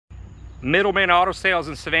Middleman Auto Sales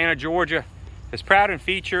in Savannah, Georgia is proud to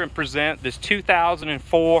feature and present this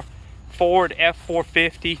 2004 Ford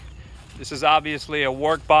F450. This is obviously a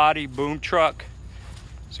work body boom truck.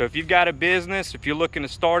 So if you've got a business, if you're looking to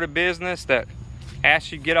start a business that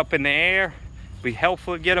asks you to get up in the air, be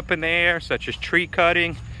helpful to get up in the air, such as tree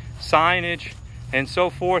cutting, signage, and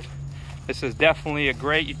so forth, this is definitely a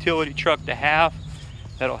great utility truck to have.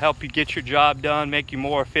 That'll help you get your job done, make you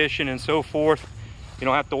more efficient, and so forth. You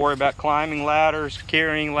don't have to worry about climbing ladders,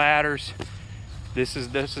 carrying ladders. This is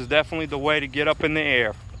definitely the way to get up in the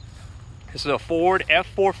air. This is a Ford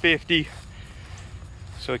F450,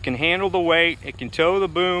 so it can handle the weight, it can tow the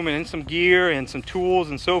boom and some gear and some tools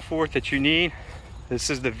and so forth that you need. This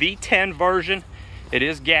is the V10 version. It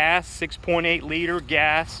is gas, 6.8 liter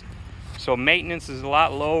gas, so maintenance is a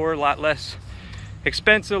lot lower, a lot less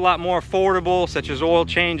expensive, a lot more affordable, such as oil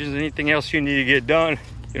changes and anything else you need to get done.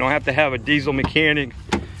 You don't have to have a diesel mechanic.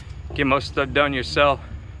 Get most stuff done yourself.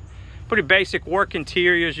 Pretty basic work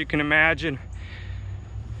interior, as you can imagine.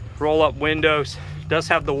 Roll up windows. Does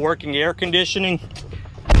have the working air conditioning.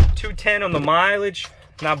 210 on the mileage,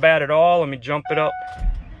 not bad at all. Let me jump it up.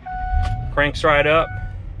 Cranks right up.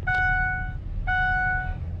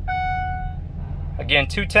 Again,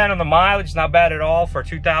 210 on the mileage, not bad at all for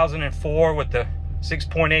 2004 with the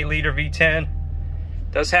 6.8 liter V10.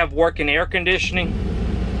 Does have working air conditioning.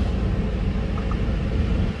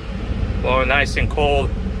 Blowing nice and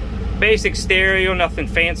cold. Basic stereo, nothing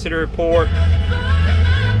fancy to report.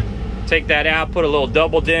 Take that out, put a little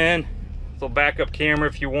double din, a little backup camera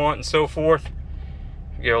if you want, and so forth.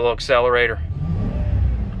 Get a little accelerator.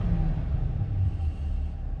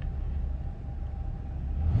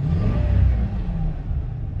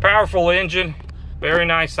 Powerful engine, very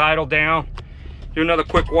nice idle down. Do another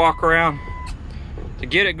quick walk around. To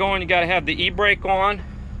get it going, you gotta have the e-brake on.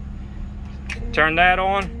 Turn that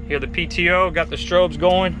on, hear the PTO, got the strobes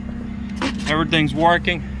going. Everything's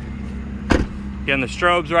working. Again, the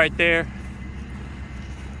strobes right there.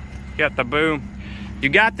 Got the boom. You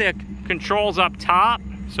got the controls up top,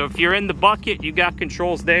 so if you're in the bucket, you got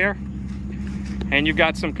controls there. And you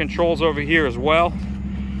got some controls over here as well.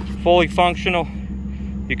 Fully functional.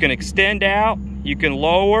 You can extend out, you can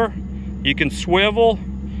lower, you can swivel,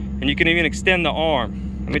 and you can even extend the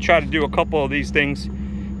arm. Let me try to do a couple of these things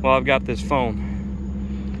while I've got this phone.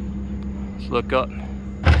 Let's look up.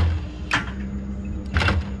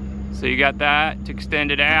 So you got that to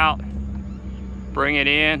extend it out, bring it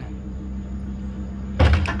in,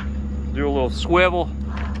 do a little swivel.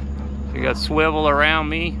 So you got swivel around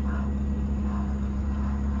me.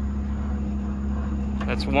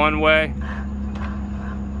 That's one way.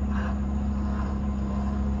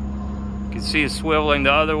 You can see it swiveling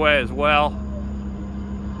the other way as well.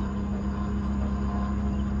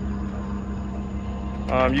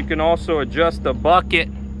 You can also adjust the bucket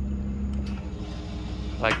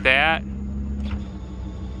like that.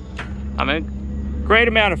 I mean, great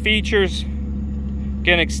amount of features.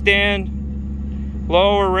 Can extend,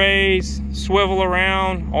 lower, raise, swivel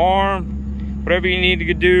around, arm, whatever you need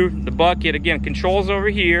to do. The bucket, again, controls over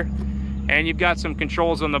here, and you've got some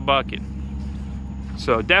controls on the bucket.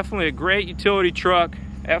 So definitely a great utility truck,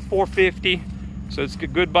 F450. So it's a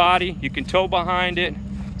good body. You can tow behind it.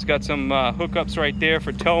 It's got some hookups right there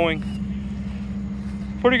for towing.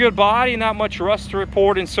 Pretty good body, not much rust to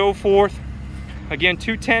report and so forth. Again,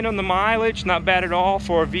 210 on the mileage, not bad at all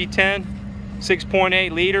for a V10,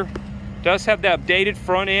 6.8 liter. Does have the updated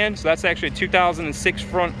front end, so that's actually a 2006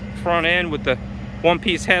 front end with the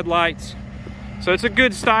one-piece headlights. So it's a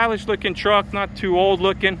good stylish looking truck, not too old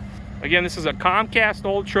looking. Again, this is a Comcast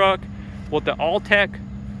old truck with the All-Tech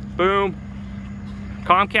boom.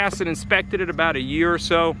 Comcast had inspected it about a year or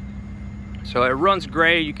so. So it runs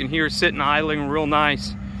great. You can hear it sitting idling real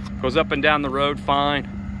nice. Goes up and down the road fine.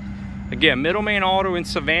 Again, Middleman Auto in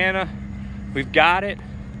Savannah. We've got it.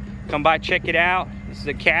 Come by, check it out. This is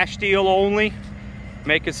a cash deal only.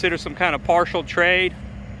 May consider some kind of partial trade.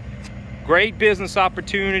 Great business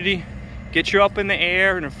opportunity. Get you up in the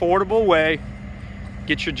air in an affordable way.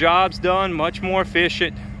 Get your jobs done much more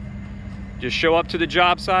efficient. Just show up to the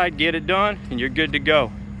job site, get it done, and you're good to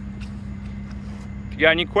go. If you got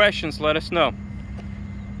any questions, let us know.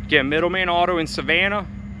 Again, Middleman Auto in Savannah,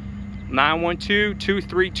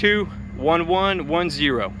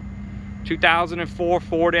 912-232-1110. 2004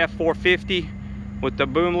 Ford F450 with the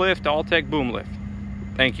boom lift, All-Tech boom lift.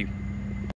 Thank you.